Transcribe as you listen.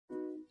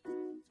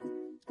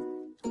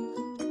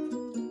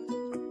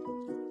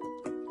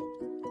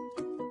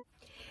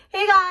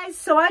Hey guys,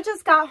 so I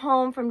just got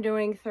home from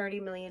doing 30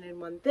 million and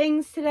one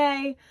things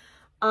today.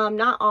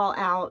 Not all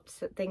out,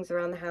 so things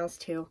around the house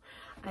too.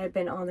 I've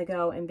been on the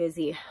go and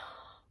busy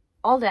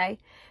all day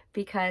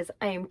because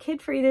I am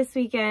kid-free this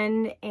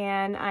weekend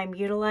and I'm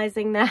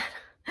utilizing that.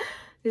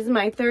 This is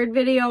my third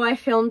video I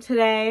filmed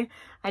today.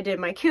 I did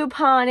my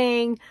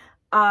couponing.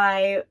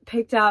 I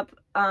picked up,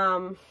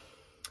 I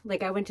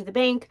went to the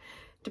bank,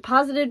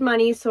 deposited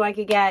money so I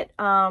could get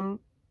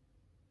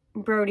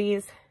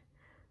Brody's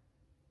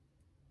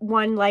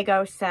one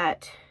Lego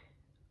set.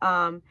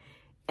 And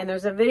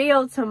there's a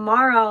video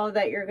tomorrow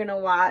that you're gonna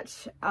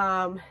watch.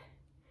 And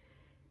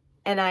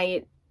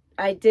I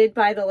did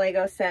buy the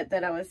Lego set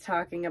that I was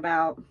talking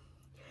about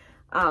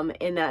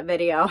in that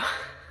video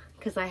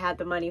because I had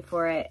the money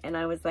for it and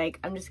I was like,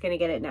 I'm just gonna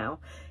get it now.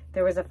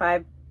 There was a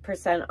 5%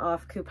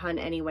 off coupon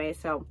anyway,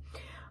 so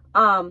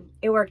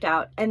it worked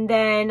out. And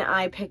then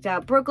I picked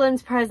up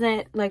Brooklyn's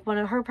present, like one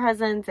of her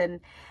presents,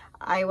 and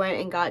I went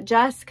and got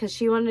Jess because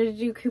she wanted to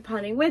do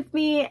couponing with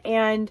me,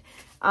 and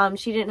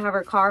she didn't have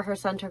her car. Her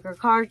son took her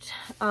car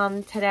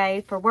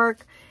today for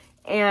work.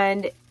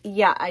 And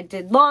yeah, I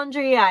did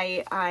laundry.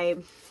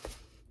 I'm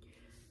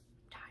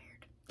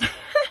tired.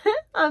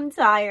 I'm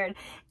tired.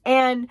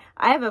 And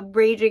I have a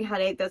raging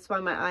headache. That's why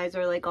my eyes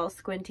are like all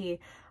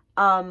squinty.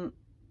 It's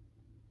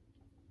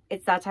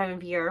that time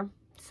of year,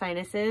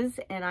 sinuses,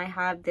 and I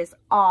have this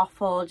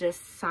awful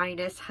just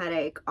sinus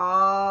headache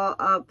all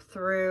up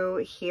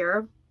through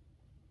here.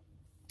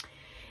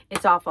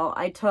 It's awful.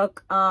 I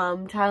took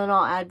Tylenol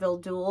Advil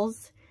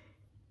duals,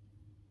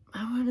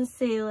 I want to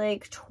say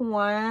like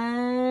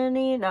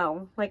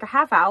a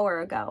half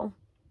hour ago.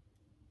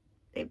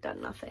 They've done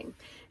nothing.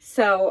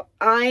 So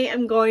I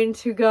am going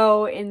to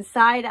go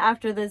inside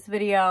after this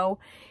video,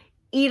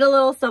 eat a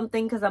little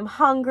something because I'm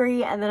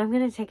hungry, and then I'm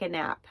going to take a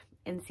nap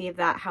and see if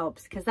that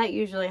helps, because that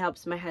usually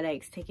helps my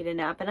headaches, taking a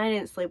nap. And I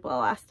didn't sleep well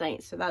last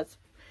night, so that's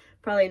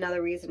probably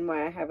another reason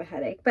why I have a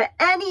headache. But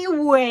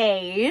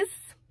anyways,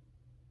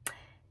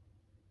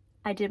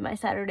 I did my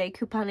Saturday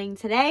couponing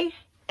today,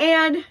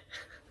 and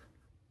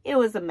it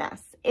was a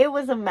mess. It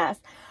was a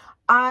mess.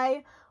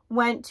 I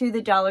went to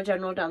the Dollar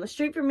General down the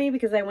street from me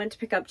because I went to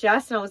pick up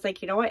Jess, and I was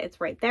like, you know what? It's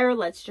right there.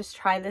 Let's just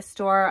try this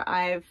store.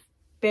 I've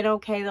been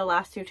okay the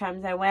last 2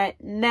 times I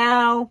went.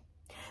 No,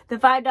 the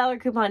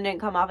 $5 coupon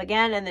didn't come off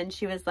again, and then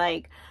she was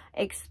like,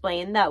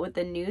 explained that with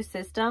the new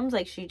systems,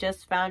 like she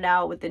just found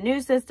out with the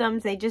new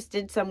systems, they just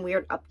did some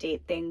weird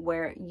update thing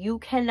where you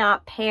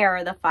cannot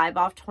pair the 5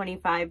 off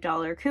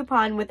 $25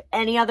 coupon with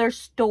any other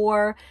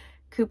store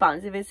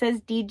coupons. If it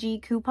says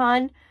DG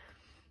coupon,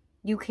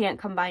 you can't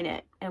combine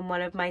it. And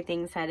one of my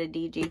things had a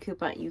DG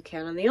coupon. You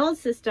can on the old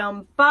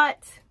system,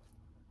 but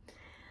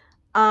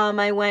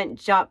I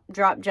went,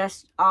 dropped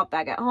just off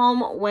back at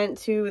home, went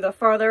to the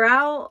farther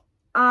out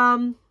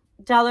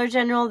Dollar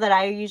General that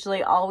I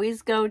usually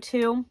always go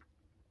to,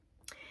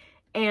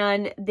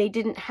 and they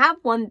didn't have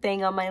one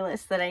thing on my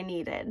list that I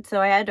needed,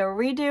 so I had to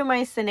redo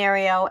my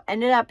scenario.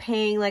 Ended up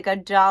paying like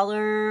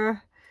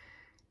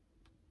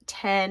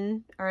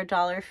 $1.10 or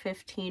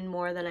 $1.15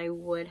 more than I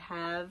would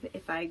have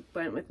if I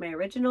went with my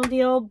original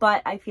deal,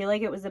 but I feel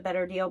like it was a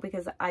better deal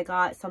because I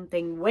got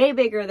something way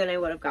bigger than I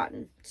would have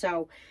gotten.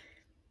 So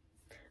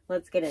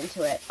let's get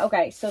into it.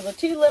 Okay, so the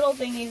 2 little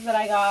thingies that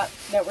I got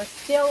that were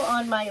still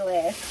on my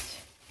list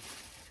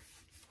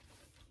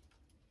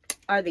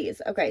are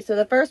these. Okay, so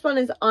the first one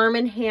is Arm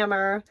 &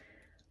 Hammer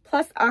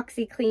plus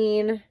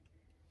OxyClean,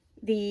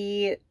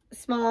 the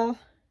small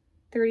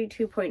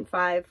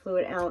 32.5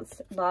 fluid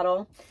ounce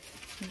bottle.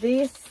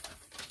 This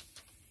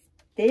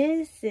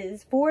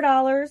is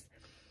 $4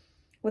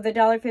 with a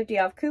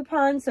 $1.50 off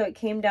coupon, so it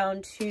came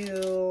down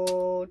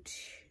to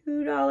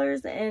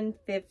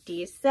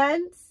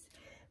 $2.50.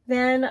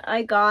 Then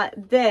I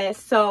got this.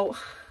 So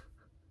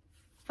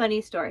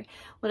funny story,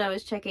 when I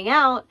was checking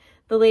out,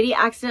 the lady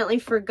accidentally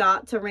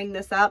forgot to ring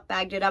this up,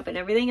 bagged it up and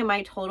everything, and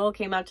my total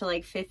came out to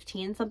like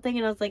 15 something,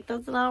 and I was like,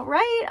 that's not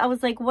right. I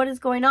was like, what is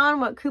going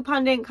on? What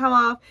coupon didn't come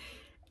off?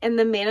 And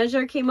the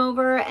manager came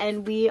over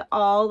and we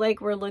all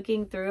like were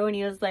looking through, and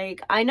he was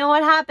like, I know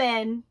what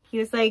happened. He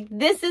was like,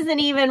 this isn't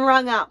even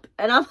rung up.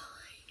 And I'm like,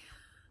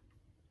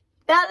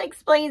 that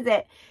explains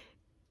it.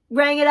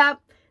 Rang it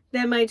up,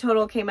 then my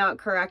total came out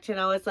correct, and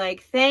I was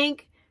like,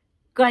 thank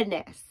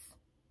goodness,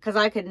 because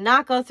I could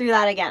not go through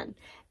that again.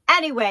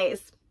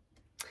 Anyways,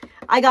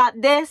 I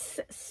got this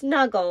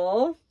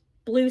Snuggle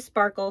Blue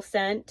Sparkle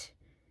scent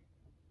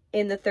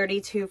in the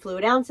 32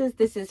 fluid ounces.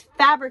 This is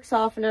fabric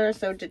softener,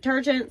 so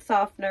detergent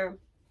softener.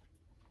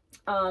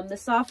 The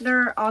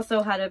softener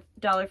also had a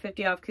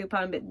 $1.50 off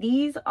coupon, but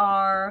these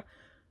are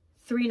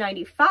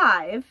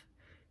 $3.95,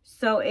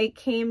 so it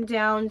came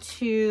down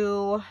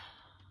to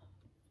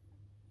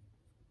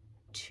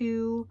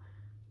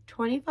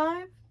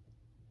 $2.25.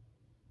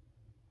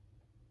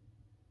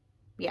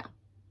 Yeah,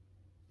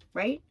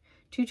 right?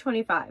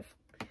 $2.25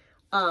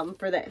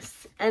 for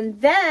this. And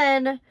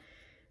then,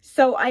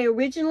 so I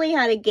originally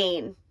had a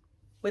gain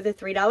with a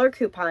 $3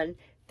 coupon.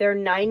 They're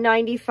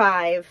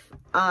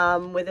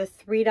 $9.95 with a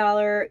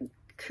 $3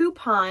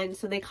 coupon,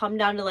 so they come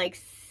down to like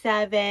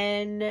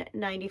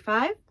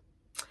 $27.95.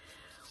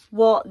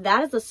 Well,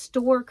 that is a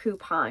store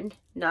coupon,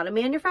 not a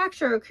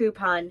manufacturer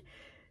coupon.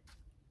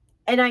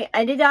 And I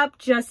ended up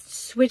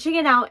just switching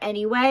it out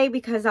anyway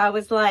because I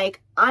was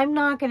like, I'm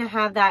not going to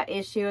have that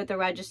issue at the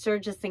register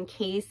just in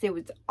case it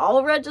was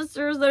all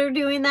registers that are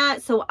doing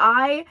that. So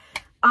I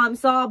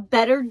saw a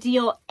better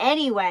deal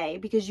anyway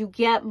because you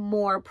get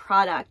more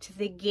product.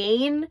 The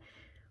Gain,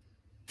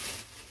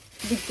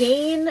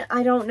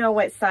 I don't know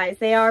what size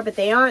they are, but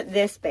they aren't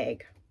this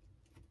big.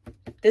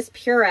 This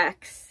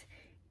Purex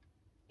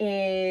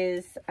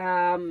is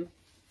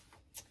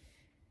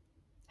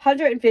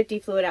 150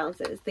 fluid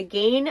ounces. The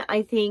Gain,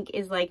 I think,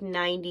 is like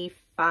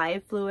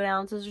 95 fluid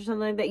ounces or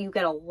something like that. You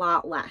get a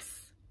lot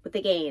less with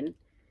the Gain.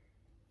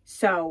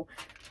 So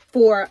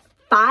for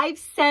 5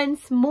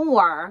 cents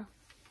more,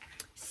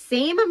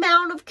 same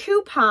amount of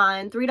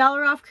coupon,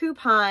 $3 off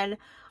coupon,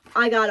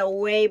 I got a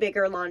way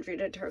bigger laundry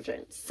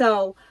detergent.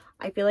 So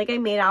I feel like I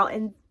made out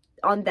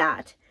on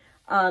that.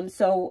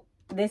 So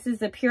this is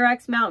the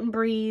Purex Mountain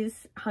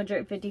Breeze,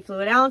 150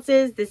 fluid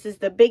ounces. This is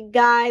the big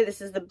guy. This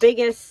is the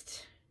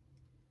biggest.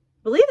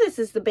 I believe this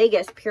is the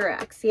biggest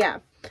Purex, yeah.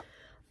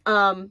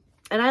 And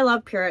I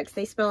love Purex.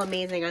 They smell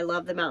amazing. I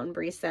love the Mountain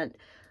Breeze scent.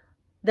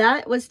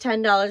 That was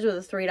 $10 with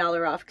a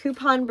 $3 off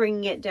coupon,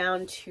 bringing it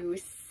down to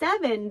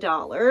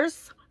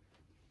 $7.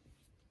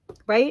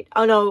 Right?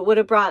 Oh, no, it would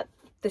have brought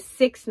the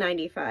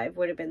 $6.95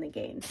 would have been the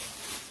Gain.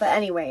 But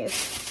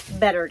anyways,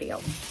 better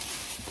deal.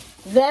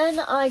 Then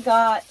I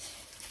got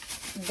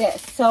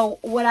this. So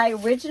what I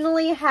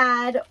originally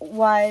had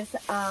was,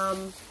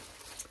 I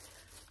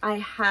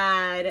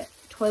had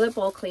toilet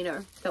bowl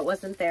cleaner that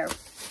wasn't there,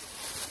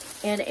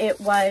 and it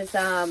was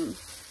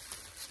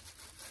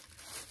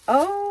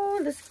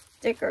oh, the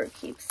sticker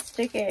keeps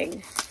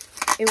sticking.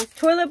 It was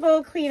toilet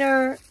bowl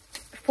cleaner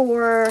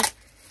for,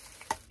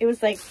 it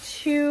was like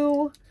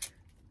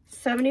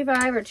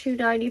 $2.75 or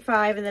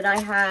 $2.95, and then I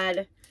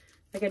had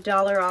like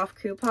 $1 off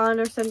coupon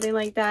or something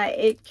like that.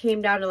 It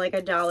came down to like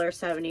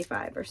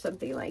 $1.75 or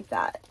something like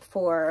that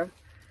for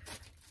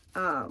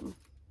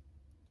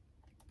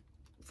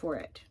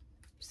it,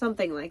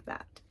 something like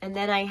that. And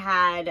then I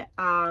had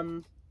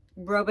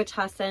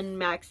Robitussin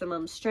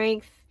Maximum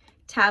Strength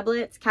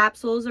tablets,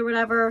 capsules or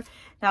whatever.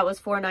 That was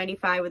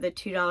 $4.95 with a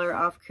 $2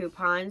 off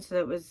coupon. So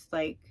it was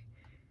like,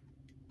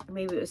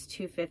 maybe it was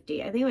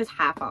 $2.50. I think it was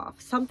half off,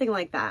 something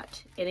like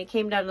that. And it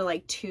came down to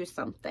like $2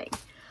 something.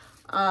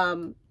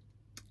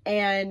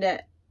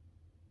 And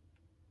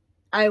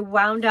I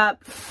wound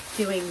up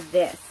doing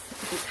this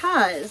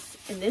because,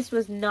 and this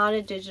was not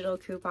a digital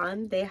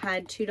coupon, they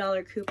had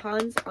 $2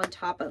 coupons on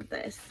top of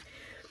this.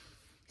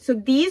 So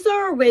these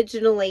are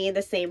originally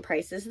the same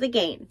price as the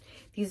Gain.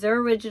 These are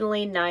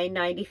originally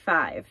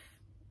 $9.95,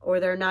 or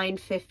they're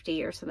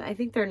 $9.50 or something. I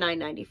think they're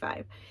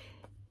 $9.95.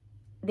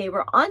 They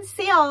were on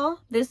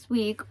sale this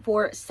week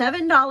for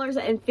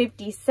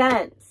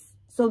 $7.50.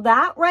 So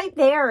that right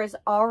there is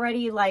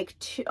already like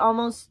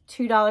almost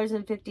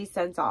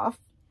 $2.50 off.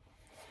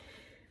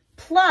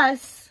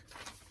 Plus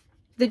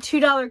the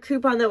 $2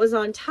 coupon that was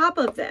on top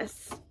of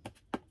this.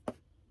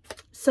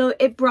 So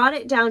it brought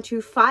it down to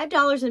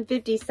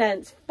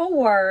 $5.50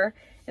 for,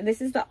 and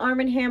this is the Arm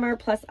 & Hammer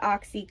plus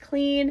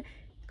OxyClean,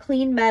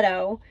 Clean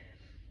Meadow.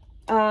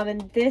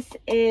 And this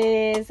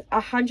is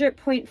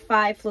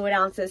 100.5 fluid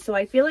ounces. So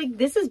I feel like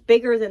this is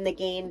bigger than the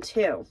Gain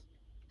too.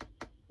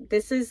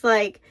 This is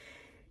like,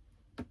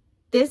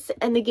 this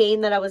and the Gain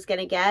that I was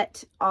going to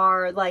get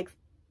are like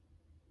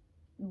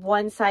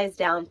one size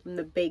down from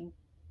the big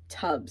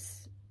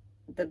tubs,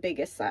 the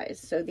biggest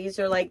size. So these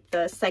are like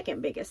the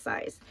second biggest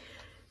size.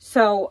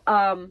 So,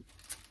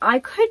 I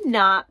could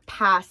not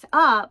pass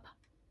up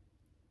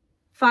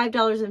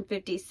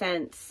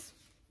 $5.50,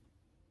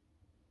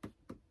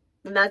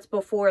 and that's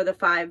before the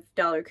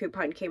 $5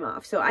 coupon came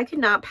off. So I could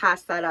not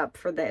pass that up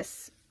for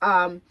this.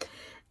 And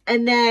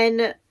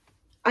then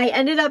I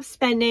ended up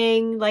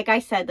spending, like I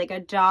said, like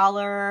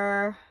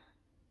 $1,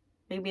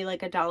 maybe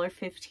like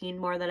 $1.15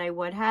 more than I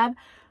would have,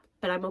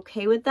 but I'm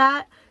okay with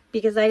that.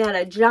 Because I got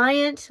a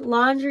giant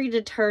laundry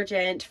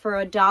detergent for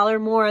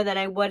 $1 more than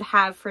I would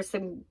have for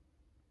some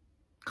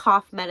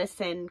cough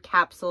medicine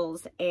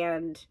capsules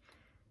and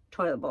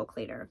toilet bowl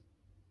cleaner.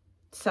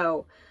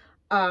 So,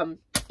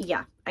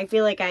 yeah, I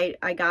feel like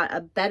I got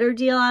a better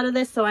deal out of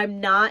this. So I'm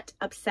not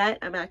upset.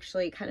 I'm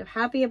actually kind of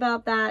happy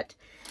about that.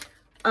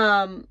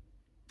 And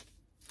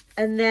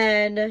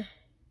then,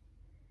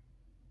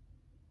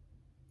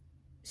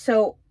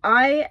 so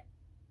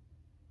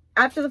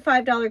after the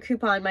 $5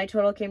 coupon, my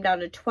total came down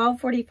to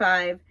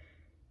 $12.45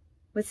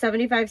 with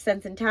 75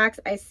 cents in tax.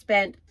 I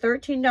spent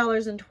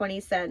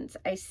 $13.20.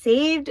 I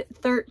saved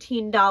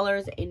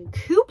 $13 in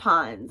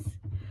coupons,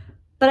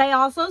 but I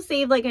also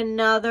saved like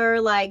another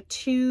like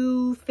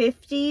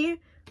 $2.50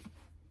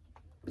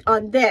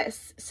 on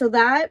this. So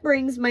that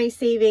brings my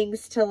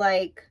savings to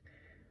like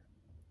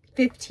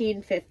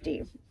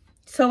 $15.50.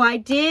 So I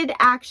did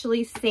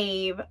actually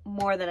save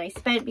more than I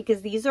spent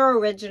because these are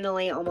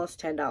originally almost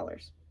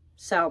 $10.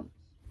 So,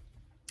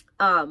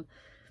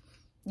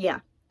 yeah,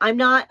 I'm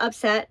not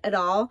upset at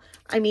all.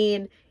 I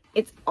mean,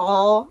 It's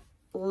all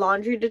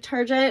laundry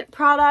detergent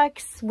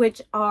products,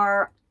 which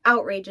are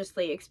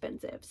outrageously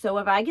expensive. So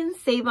if I can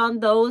save on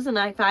those, and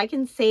if I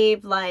can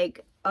save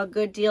like a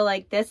good deal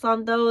like this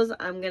on those,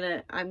 I'm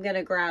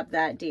gonna grab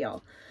that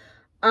deal.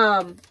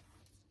 But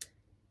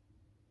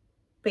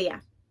yeah.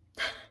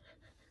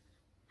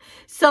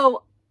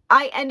 So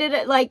I ended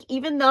it, like,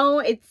 even though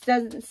it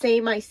doesn't say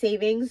my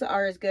savings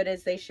are as good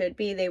as they should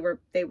be, they were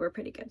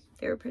pretty good.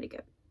 They were pretty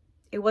good.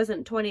 It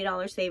wasn't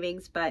 $20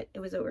 savings, but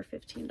it was over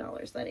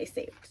 $15 that I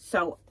saved.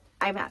 So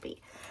I'm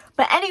happy.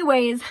 But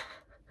anyways,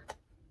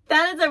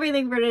 that is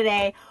everything for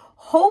today.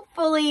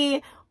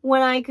 Hopefully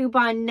when I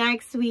coupon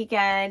next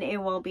weekend, it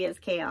won't be as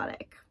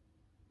chaotic.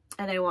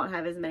 And I won't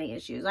have as many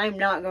issues. I'm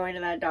not going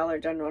to that Dollar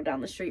General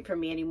down the street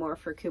from me anymore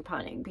for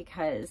couponing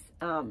because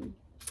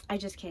I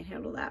just can't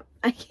handle that.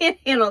 I can't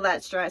handle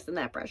that stress and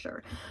that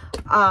pressure.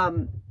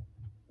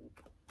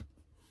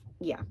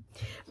 Yeah.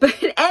 But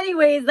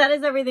anyways, that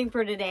is everything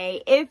for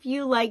today. If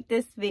you like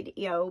this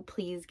video,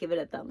 please give it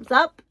a thumbs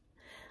up.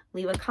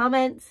 Leave a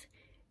comment.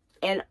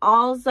 And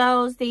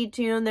also stay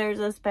tuned. There's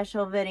a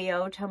special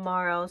video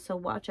tomorrow, so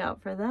watch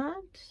out for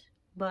that.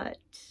 But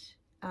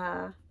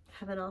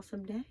have an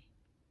awesome day.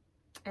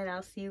 And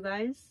I'll see you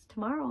guys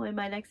tomorrow in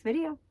my next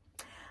video.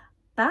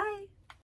 Bye.